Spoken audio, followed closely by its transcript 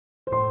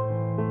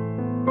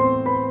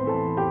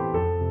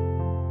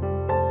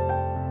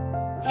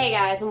Hey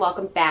guys, and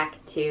welcome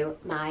back to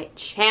my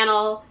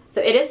channel.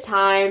 So it is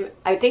time,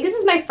 I think this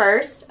is my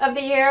first of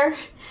the year,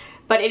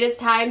 but it is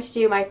time to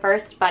do my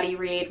first buddy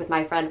read with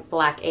my friend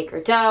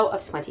Blackacre Doe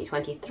of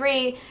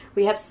 2023.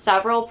 We have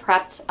several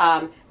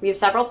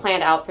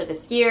planned out for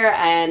this year,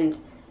 and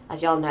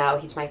as y'all know,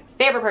 he's my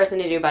favorite person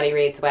to do buddy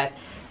reads with.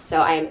 So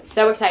I am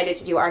so excited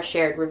to do our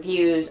shared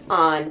reviews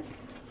on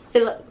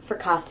Philip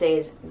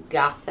Fracassi's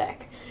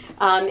Gothic.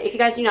 If you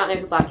guys do not know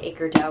who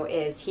Blackacre Doe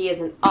is, he is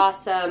an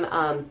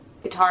awesome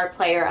guitar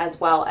player as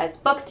well as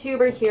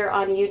booktuber here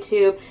on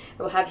YouTube.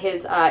 We'll have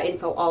his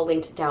info all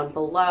linked down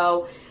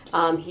below.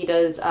 He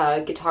does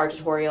guitar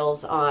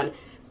tutorials on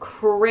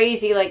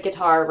crazy like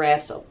guitar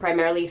riffs,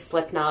 primarily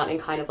Slipknot and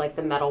kind of like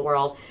the metal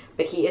world,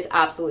 but he is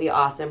absolutely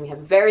awesome. We have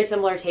very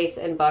similar tastes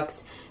in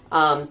books,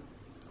 so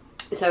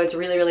it's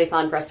really, really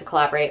fun for us to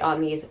collaborate on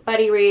these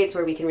buddy reads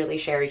where we can really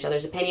share each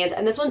other's opinions.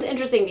 And this one's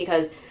interesting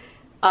because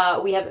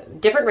we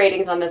have different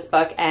ratings on this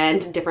book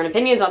and different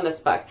opinions on this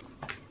book.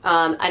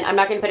 And I'm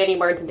not going to put any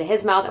words into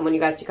his mouth. I want you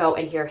guys to go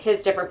and hear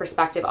his different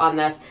perspective on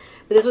this.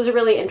 But this was a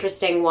really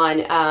interesting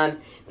one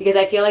because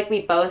I feel like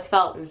we both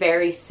felt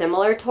very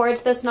similar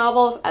towards this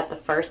novel at the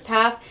first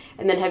half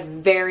and then had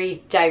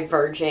very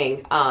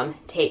diverging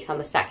takes on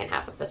the second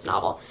half of this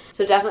novel.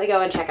 So definitely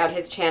go and check out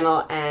his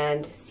channel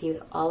and see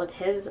all of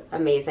his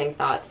amazing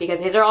thoughts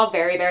because his are all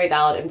very, very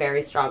valid and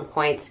very strong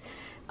points.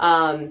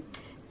 And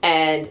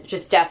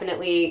just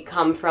definitely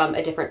come from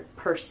a different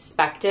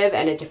perspective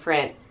and a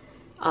different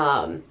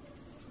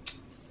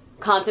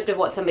concept of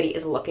what somebody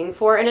is looking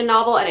for in a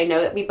novel. And I know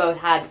that we both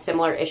had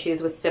similar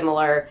issues with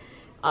similar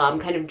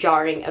kind of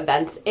jarring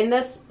events in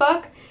this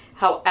book.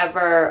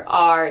 However,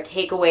 our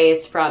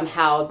takeaways from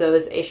how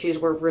those issues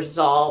were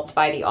resolved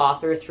by the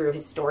author through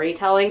his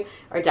storytelling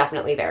are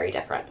definitely very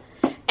different.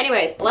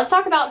 Anyways, let's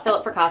talk about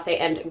Philip Fracassi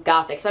and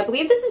Gothic. So I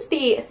believe this is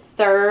the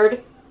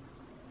third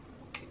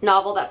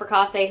novel that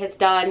Fracassi has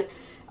done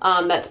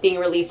that's being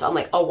released on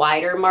like a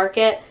wider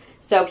market.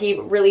 So he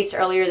released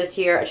earlier this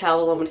year A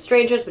Child Alone with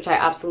Strangers, which I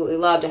absolutely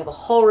loved. I have a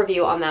whole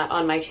review on that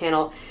on my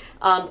channel.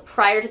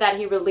 Prior to that,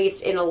 he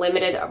released in a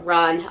limited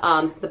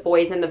run The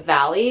Boys in the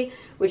Valley,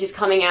 which is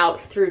coming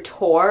out through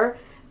Tor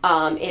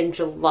in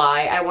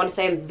July. I want to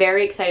say I'm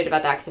very excited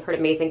about that because I've heard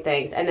amazing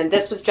things. And then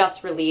this was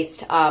just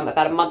released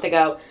about a month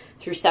ago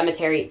through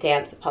Cemetery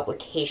Dance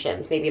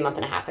Publications, maybe a month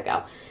and a half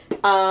ago.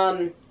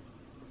 And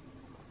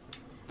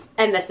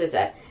this is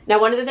it. Now,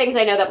 one of the things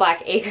I know that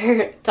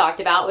Blackacre talked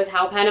about was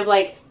how kind of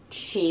like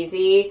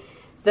cheesy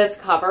this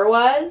cover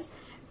was.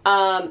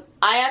 I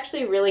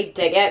actually really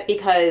dig it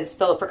because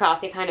Philip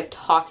Fracassi kind of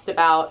talks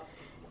about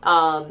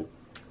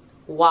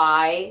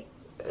why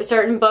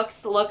certain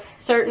books look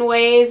certain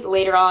ways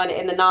later on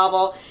in the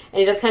novel, and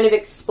he does kind of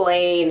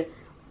explain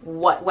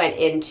what went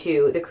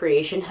into the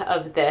creation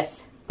of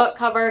this book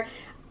cover.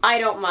 I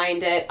don't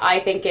mind it.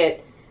 I think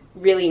it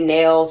really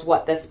nails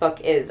what this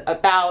book is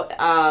about.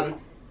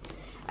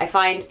 I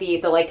find the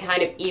like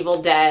kind of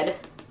Evil Dead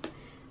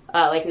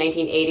like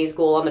 1980s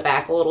ghoul on the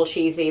back a little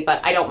cheesy, but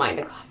I don't mind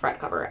the front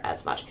cover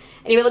as much.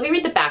 Anyway, let me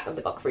read the back of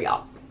the book for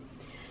y'all.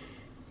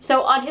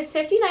 So on his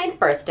 59th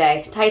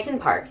birthday, Tyson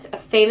Parks, a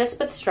famous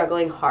but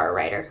struggling horror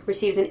writer,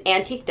 receives an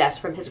antique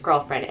desk from his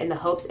girlfriend in the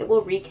hopes it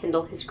will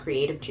rekindle his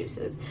creative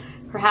juices,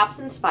 perhaps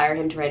inspire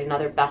him to write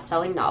another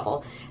best-selling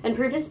novel, and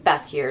prove his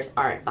best years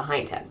aren't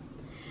behind him.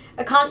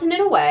 A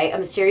continent away, a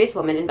mysterious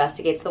woman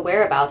investigates the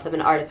whereabouts of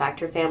an artifact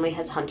her family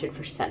has hunted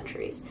for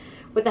centuries.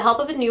 With the help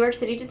of a New York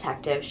City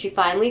detective, she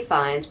finally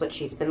finds what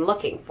she's been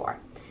looking for.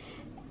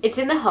 It's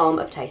in the home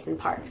of Tyson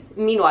Parks.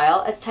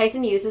 Meanwhile, as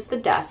Tyson uses the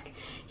desk,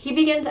 he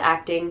begins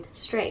acting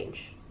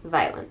strange,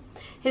 violent.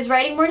 His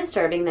writing more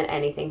disturbing than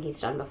anything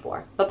he's done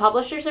before, but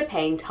publishers are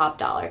paying top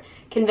dollar,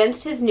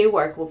 convinced his new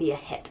work will be a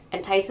hit,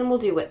 and Tyson will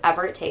do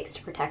whatever it takes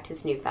to protect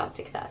his newfound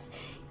success,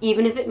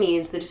 even if it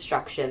means the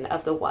destruction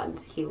of the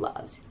ones he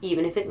loves,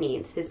 even if it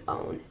means his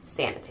own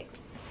sanity.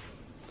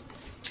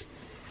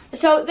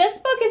 So this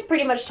book is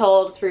pretty much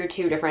told through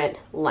two different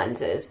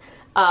lenses.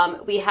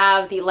 We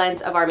have the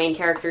lens of our main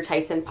character,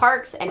 Tyson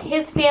Parks, and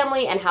his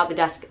family and how the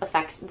desk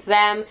affects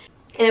them.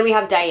 And then we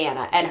have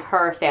Diana and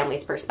her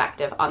family's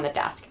perspective on the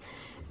desk.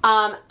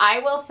 I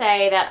will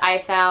say that I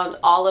found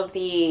all of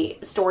the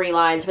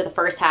storylines for the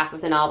first half of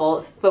the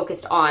novel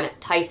focused on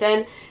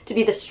Tyson to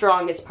be the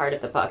strongest part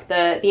of the book.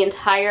 The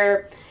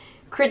entire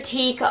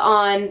critique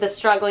on the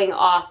struggling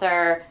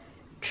author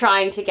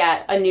trying to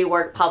get a new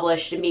work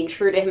published and being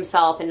true to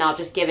himself and not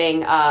just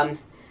giving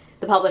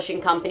the publishing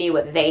company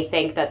what they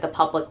think that the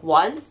public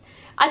wants,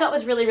 I thought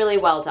was really, really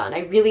well done.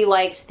 I really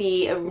liked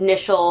the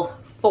initial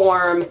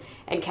form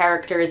and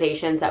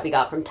characterizations that we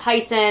got from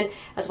Tyson,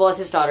 as well as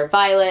his daughter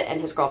Violet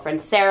and his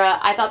girlfriend Sarah.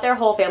 I thought their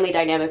whole family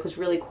dynamic was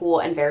really cool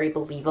and very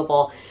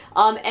believable.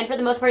 And for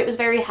the most part, it was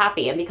very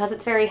happy. And because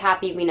it's very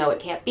happy, we know it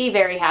can't be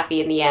very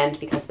happy in the end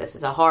because this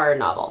is a horror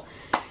novel.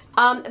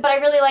 But I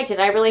really liked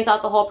it. I really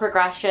thought the whole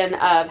progression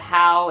of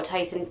how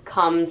Tyson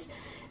comes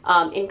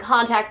in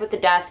contact with the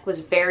desk was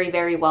very,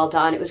 very well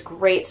done. It was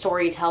great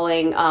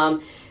storytelling.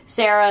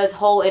 Sarah's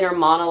whole inner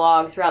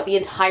monologue throughout the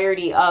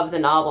entirety of the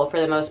novel,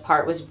 for the most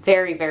part, was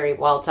very, very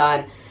well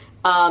done.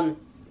 And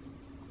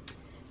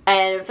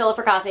Philip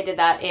Fracassi did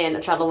that in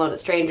A Child Alone with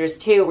Strangers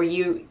too, where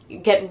you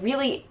get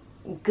really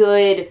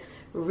good,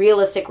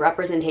 realistic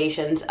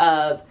representations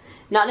of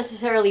not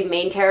necessarily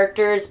main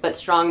characters, but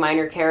strong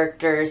minor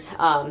characters,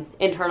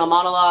 internal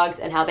monologues,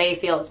 and how they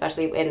feel,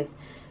 especially in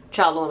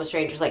Child Alone with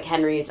Strangers, like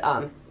Henry's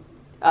aunt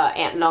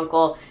and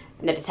uncle,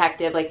 and the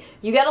detective. Like,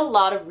 you get a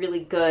lot of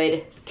really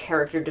good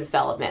character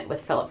development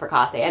with Philip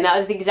Fracassi, and that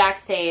was the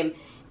exact same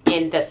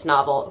in this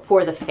novel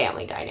for the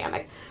family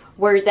dynamic.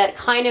 Where that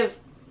kind of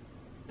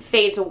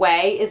fades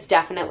away is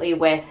definitely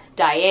with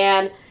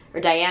Diana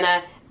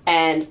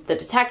and the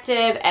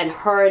detective and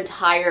her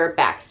entire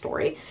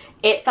backstory.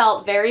 It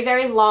felt very,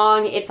 very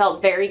long. It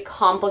felt very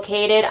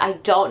complicated. I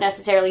don't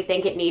necessarily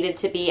think it needed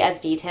to be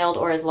as detailed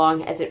or as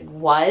long as it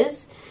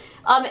was.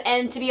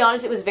 And to be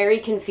honest, it was very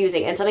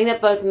confusing. And something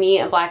that both me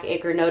and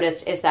Blackacre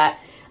noticed is that,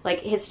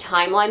 like, his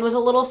timeline was a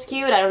little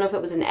skewed. I don't know if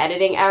it was an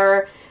editing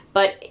error,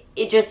 but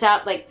it just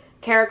sounded like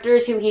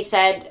characters who he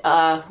said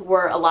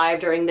were alive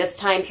during this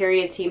time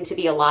period seemed to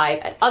be alive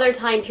at other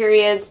time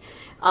periods.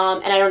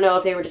 And I don't know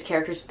if they were just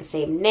characters with the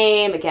same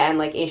name, again,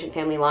 like ancient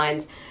family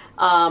lines,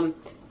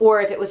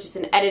 or if it was just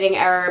an editing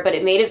error, but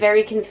it made it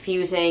very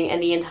confusing,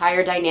 and the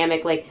entire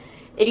dynamic, like,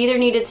 it either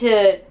needed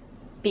to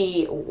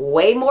be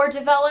way more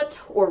developed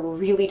or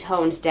really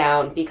toned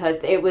down, because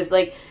it was,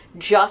 like,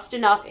 just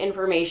enough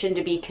information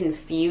to be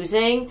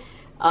confusing,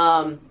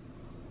 and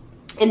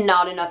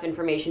not enough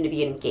information to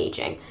be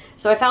engaging.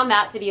 So I found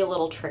that to be a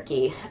little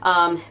tricky.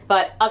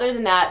 But other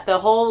than that, the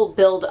whole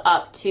build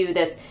up to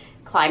this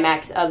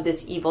climax of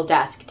this evil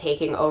desk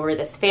taking over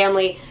this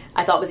family,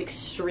 I thought was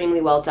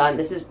extremely well done.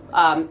 This is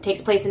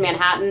takes place in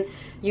Manhattan.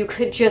 You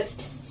could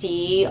just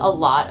see a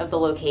lot of the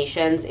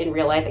locations in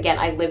real life. Again,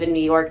 I live in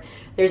New York.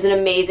 There's an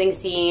amazing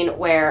scene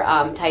where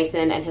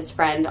Tyson and his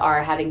friend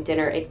are having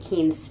dinner at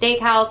Keen's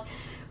Steakhouse,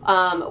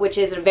 which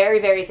is a very,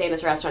 very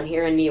famous restaurant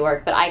here in New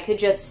York, but I could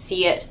just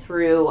see it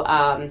through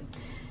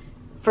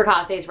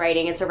Fracassi's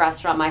writing. It's a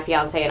restaurant my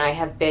fiance and I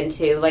have been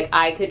to. Like,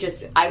 I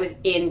was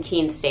in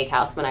Keen's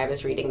Steakhouse when I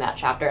was reading that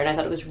chapter, and I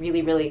thought it was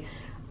really, really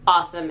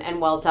awesome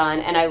and well done,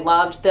 and I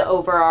loved the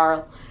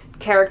overall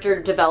character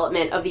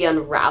development of the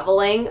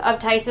unraveling of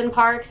Tyson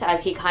Parks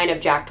as he kind of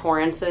Jack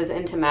Torrances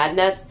into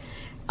madness,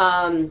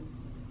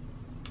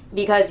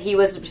 because he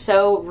was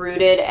so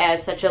rooted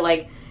as such a,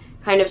 like,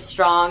 kind of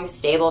strong,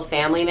 stable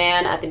family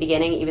man at the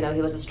beginning, even though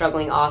he was a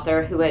struggling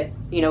author who had,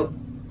 you know,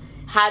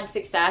 had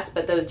success,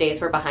 but those days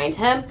were behind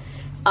him.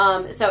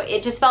 So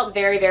it just felt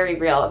very, very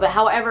real. But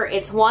however,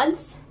 it's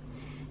once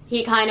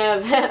he kind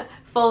of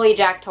fully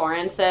Jack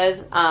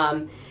Torrances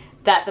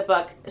that the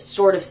book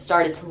sort of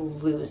started to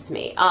lose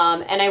me.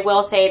 And I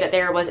will say that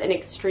there was an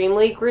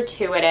extremely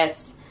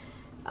gratuitous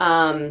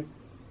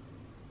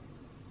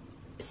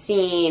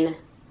scene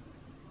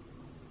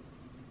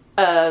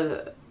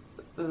of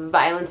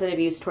violence and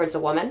abuse towards a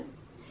woman,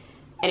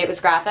 and it was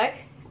graphic,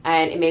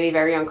 and it made me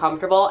very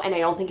uncomfortable, and I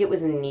don't think it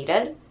was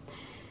needed.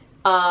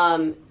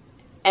 And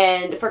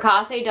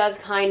Fracassi does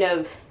kind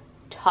of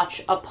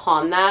touch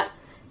upon that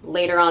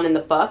later on in the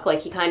book.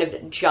 Like, he kind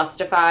of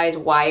justifies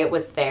why it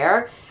was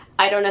there.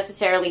 I don't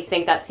necessarily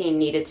think that scene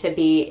needed to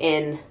be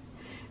in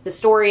the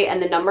story,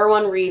 and the number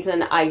one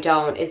reason I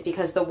don't is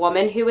because the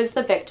woman who is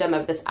the victim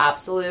of this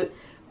absolute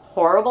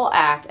horrible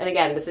act, and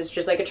again, this is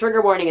just like a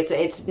trigger warning,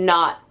 it's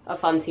not a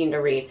fun scene to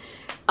read,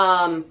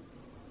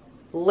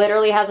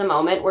 literally has a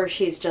moment where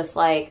she's just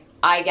like,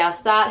 I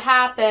guess that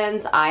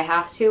happens, I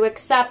have to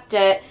accept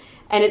it.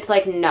 And it's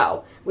like,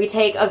 no. We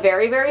take a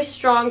very, very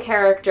strong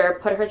character,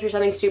 put her through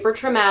something super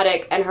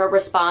traumatic, and her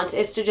response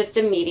is to just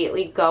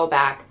immediately go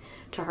back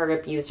to her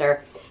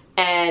abuser.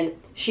 And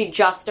she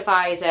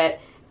justifies it,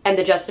 and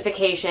the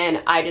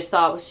justification I just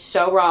thought was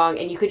so wrong,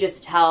 and you could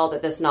just tell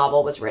that this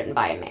novel was written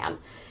by a man.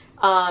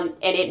 And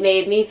it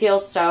made me feel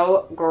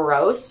so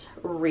gross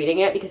reading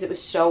it because it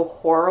was so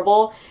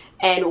horrible,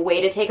 and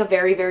way to take a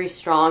very, very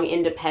strong,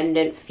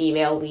 independent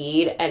female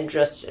lead and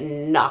just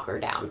knock her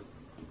down.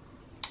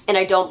 And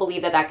I don't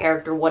believe that that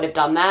character would have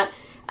done that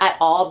at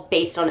all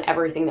based on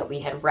everything that we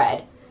had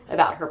read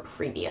about her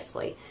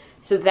previously.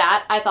 So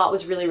that I thought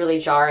was really, really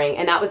jarring,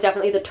 and that was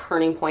definitely the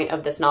turning point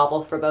of this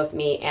novel for both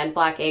me and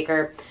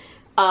Blackacre.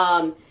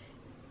 And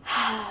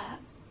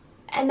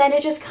then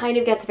it just kind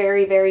of gets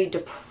very, very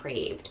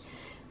depraved.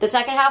 The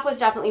second half was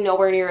definitely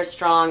nowhere near as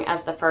strong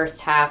as the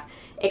first half.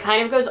 It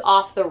kind of goes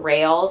off the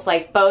rails.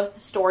 Like, both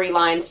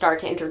storylines start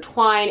to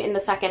intertwine in the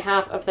second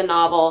half of the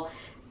novel,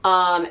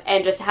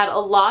 and just had a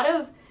lot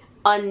of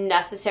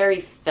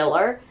unnecessary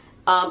filler.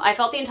 I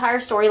felt the entire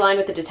storyline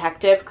with the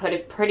detective could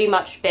have pretty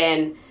much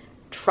been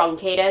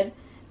truncated.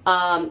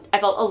 I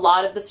felt a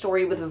lot of the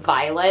story with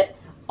Violet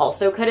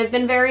also could have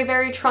been very,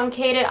 very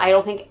truncated. I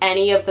don't think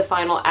any of the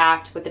final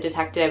act with the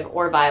detective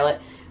or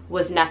Violet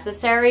was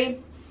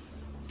necessary.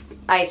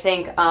 I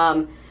think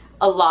a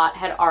lot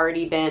had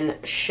already been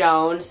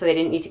shown, so they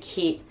didn't need to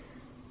keep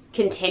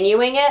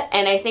continuing it.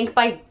 And I think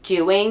by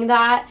doing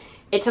that,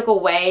 it took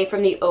away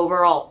from the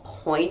overall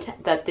point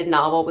that the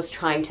novel was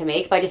trying to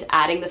make by just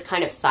adding this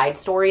kind of side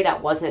story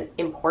that wasn't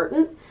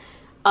important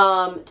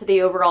to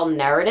the overall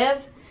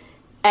narrative.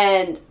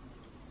 And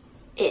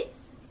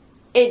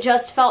it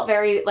just felt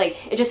very,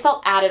 like, it just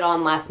felt added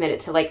on last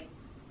minute to, like,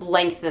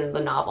 lengthen the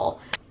novel.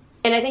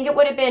 And I think it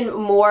would have been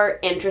more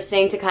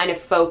interesting to kind of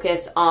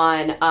focus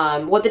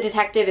on what the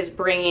detective is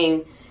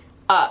bringing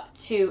up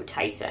to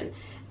Tyson.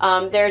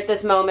 There's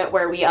this moment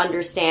where we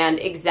understand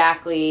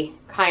exactly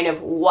kind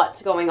of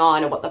what's going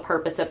on and what the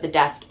purpose of the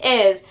desk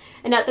is,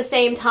 and at the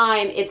same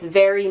time, it's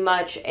very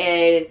much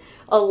an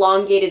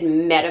elongated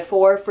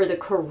metaphor for the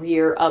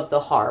career of the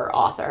horror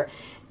author.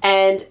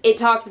 And it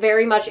talks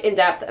very much in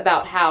depth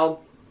about how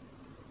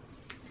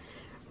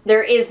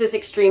there is this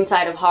extreme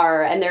side of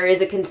horror, and there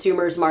is a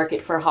consumer's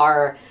market for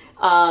horror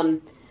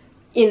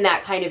in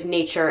that kind of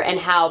nature, and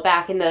how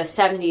back in the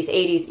 70s,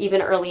 80s,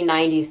 even early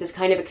 90s, this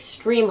kind of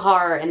extreme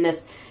horror and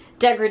this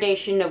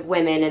degradation of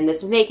women and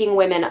this making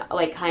women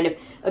like kind of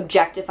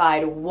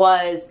objectified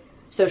was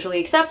socially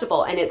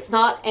acceptable, and it's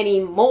not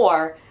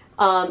anymore.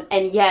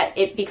 And yet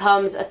it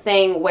becomes a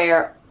thing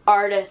where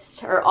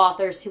artists or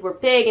authors who were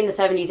big in the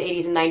 70s,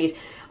 80s, and 90s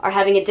are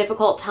having a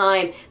difficult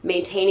time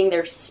maintaining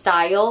their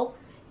style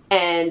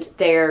and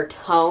their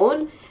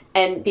tone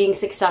and being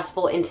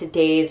successful in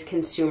today's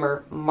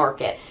consumer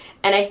market.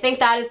 And I think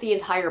that is the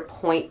entire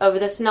point of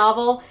this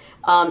novel,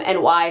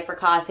 and why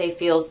Fracassi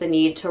feels the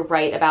need to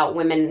write about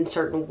women in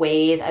certain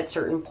ways at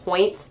certain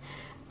points,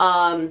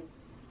 to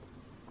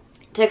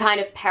kind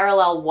of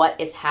parallel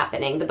what is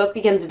happening. The book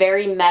becomes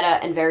very meta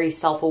and very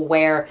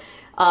self-aware,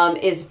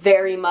 is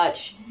very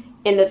much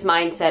in this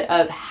mindset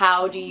of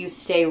how do you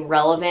stay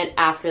relevant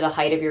after the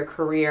height of your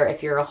career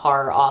if you're a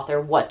horror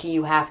author? What do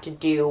you have to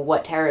do?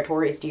 What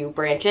territories do you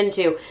branch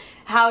into?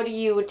 How do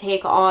you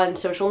take on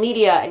social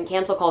media and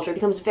cancel culture? It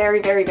becomes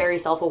very, very, very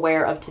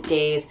self-aware of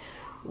today's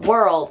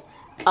world.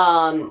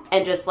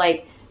 And just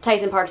like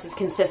Tyson Parks is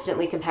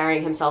consistently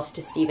comparing himself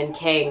to Stephen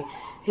King,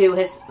 who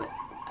has...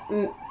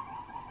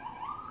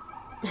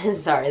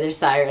 sorry, there's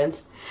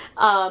sirens.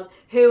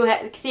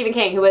 Stephen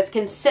King, who has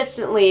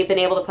consistently been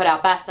able to put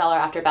out bestseller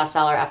after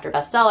bestseller after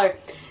bestseller.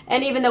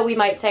 And even though we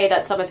might say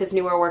that some of his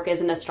newer work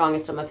isn't as strong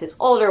as some of his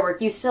older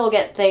work, you still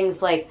get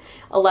things like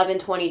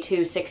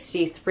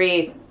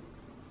 11/22/63,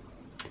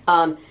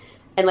 and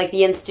like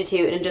The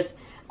Institute, and just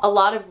a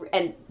lot of,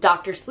 and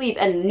Dr. Sleep,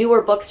 and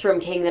newer books from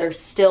King that are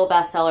still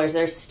bestsellers,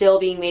 that are still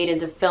being made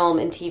into film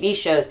and TV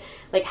shows.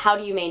 Like, how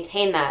do you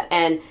maintain that?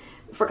 And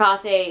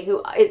Fracassi,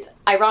 who is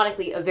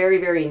ironically a very,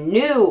 very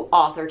new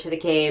author to the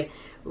game,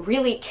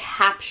 really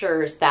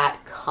captures that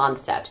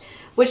concept,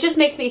 which just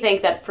makes me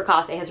think that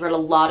Fracassi has read a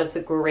lot of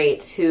the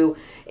greats who,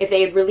 if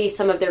they had released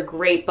some of their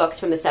great books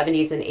from the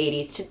 70s and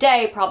 80s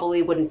today,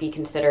 probably wouldn't be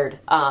considered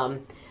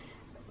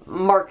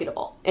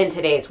marketable in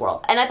today's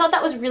world. And I thought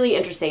that was really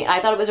interesting. I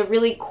thought it was a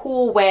really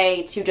cool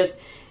way to just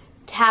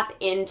tap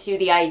into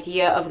the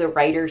idea of the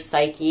writer's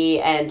psyche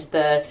and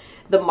the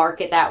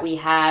market that we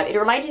have. It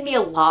reminded me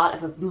a lot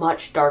of a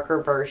much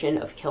darker version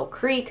of Kill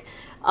Creek.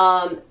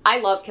 I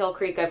love Kill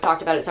Creek. I've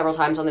talked about it several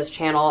times on this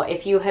channel.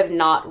 If you have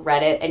not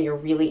read it and you're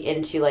really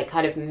into like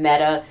kind of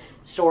meta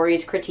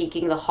stories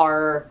critiquing the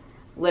horror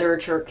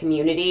literature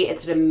community,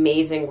 it's an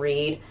amazing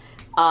read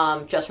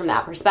just from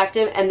that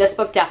perspective. And this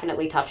book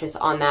definitely touches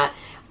on that.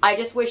 I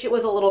just wish it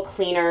was a little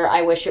cleaner.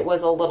 I wish it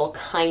was a little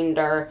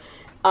kinder,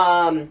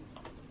 and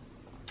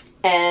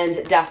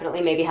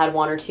definitely maybe had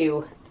one or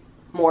two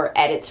more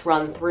edits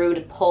run through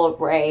to pull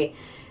away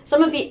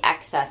some of the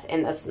excess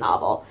in this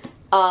novel.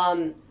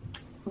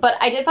 But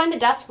I did find the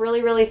desk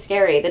really, really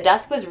scary. The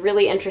desk was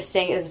really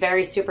interesting. It was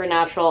very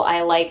supernatural.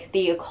 I like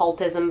the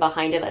occultism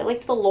behind it. I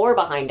liked the lore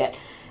behind it.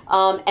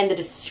 And the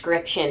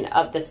description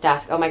of this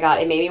desk. Oh my god,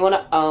 it made me want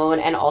to own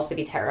and also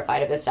be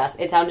terrified of this desk.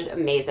 It sounded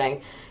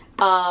amazing.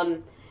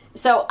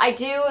 So I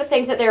do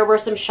think that there were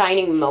some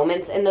shining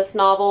moments in this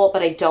novel,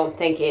 but I don't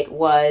think it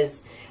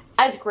was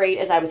as great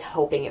as I was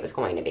hoping it was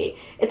going to be.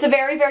 It's a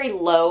very, very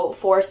low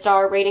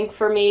 4-star rating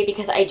for me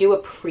because I do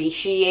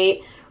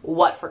appreciate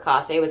what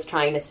Fracassi was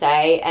trying to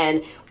say,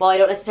 and while I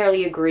don't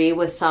necessarily agree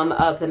with some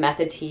of the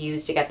methods he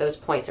used to get those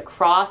points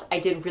across, I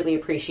did really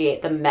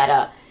appreciate the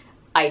meta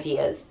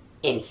ideas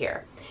in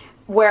here.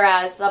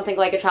 Whereas something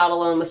like A Child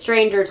Alone with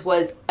Strangers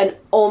was an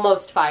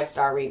almost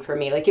 5-star read for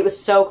me. Like, it was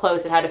so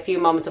close. It had a few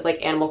moments of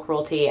like animal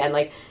cruelty and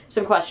like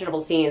some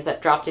questionable scenes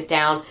that dropped it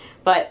down,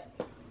 but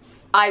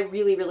I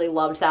really, really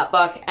loved that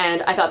book,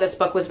 and I thought this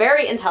book was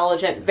very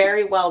intelligent,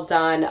 very well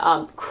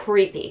done,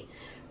 creepy,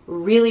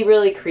 really,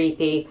 really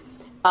creepy.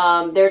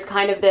 There's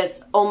kind of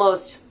this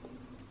almost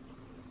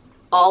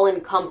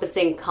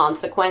all-encompassing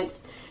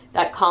consequence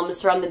that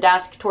comes from the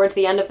desk towards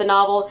the end of the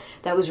novel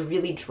that was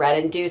really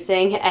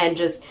dread-inducing and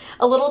just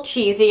a little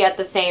cheesy at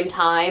the same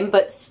time,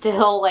 but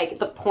still, like,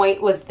 the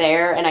point was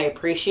there and I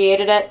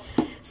appreciated it.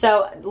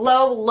 So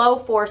low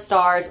 4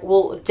 stars.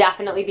 Will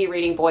definitely be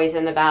reading Boys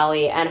in the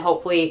Valley and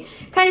hopefully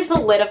kind of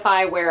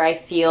solidify where I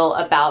feel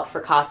about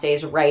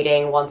Fracassi's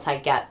writing once I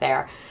get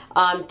there.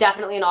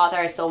 Definitely an author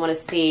I still want to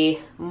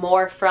see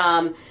more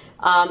from.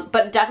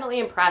 but definitely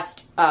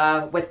impressed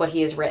with what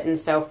he has written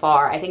so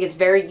far. I think it's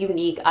very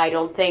unique. I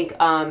don't think,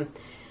 I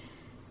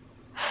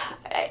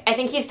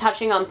think he's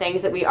touching on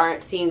things that we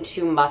aren't seeing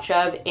too much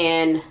of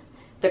in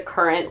the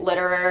current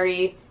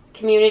literary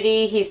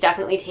community. He's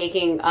definitely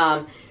taking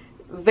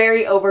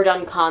very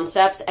overdone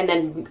concepts and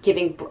then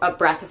giving a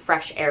breath of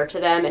fresh air to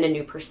them and a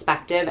new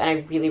perspective, and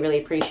I really,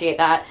 really appreciate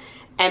that.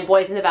 And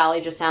Boys in the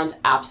Valley just sounds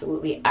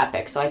absolutely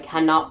epic, so I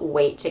cannot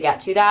wait to get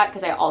to that,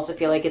 because I also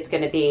feel like it's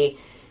going to be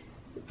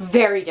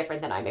very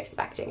different than I'm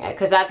expecting it,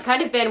 because that's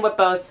kind of been what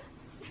both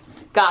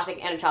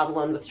Gothic and A Child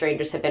Alone with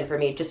Strangers have been for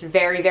me. Just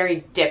very,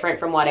 very different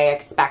from what I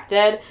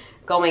expected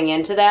going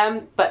into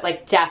them, but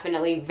like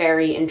definitely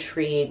very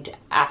intrigued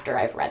after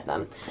I've read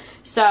them.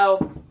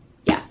 So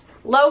yes,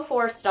 low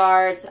 4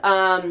 stars,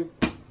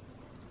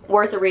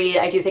 worth a read.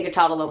 I do think A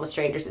Child Alone with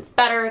Strangers is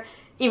better,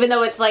 even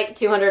though it's like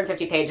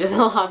 250 pages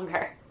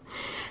longer.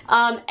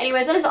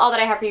 Anyways, that is all that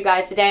I have for you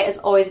guys today. As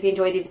always, if you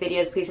enjoyed these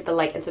videos, please hit the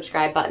like and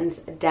subscribe buttons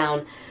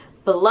down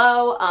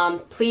below.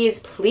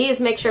 Please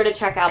make sure to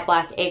check out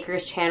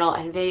Blackacre's channel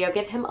and video.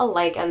 Give him a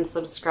like and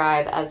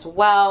subscribe as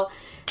well.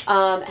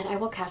 And I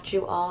will catch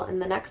you all in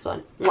the next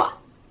one. Mwah.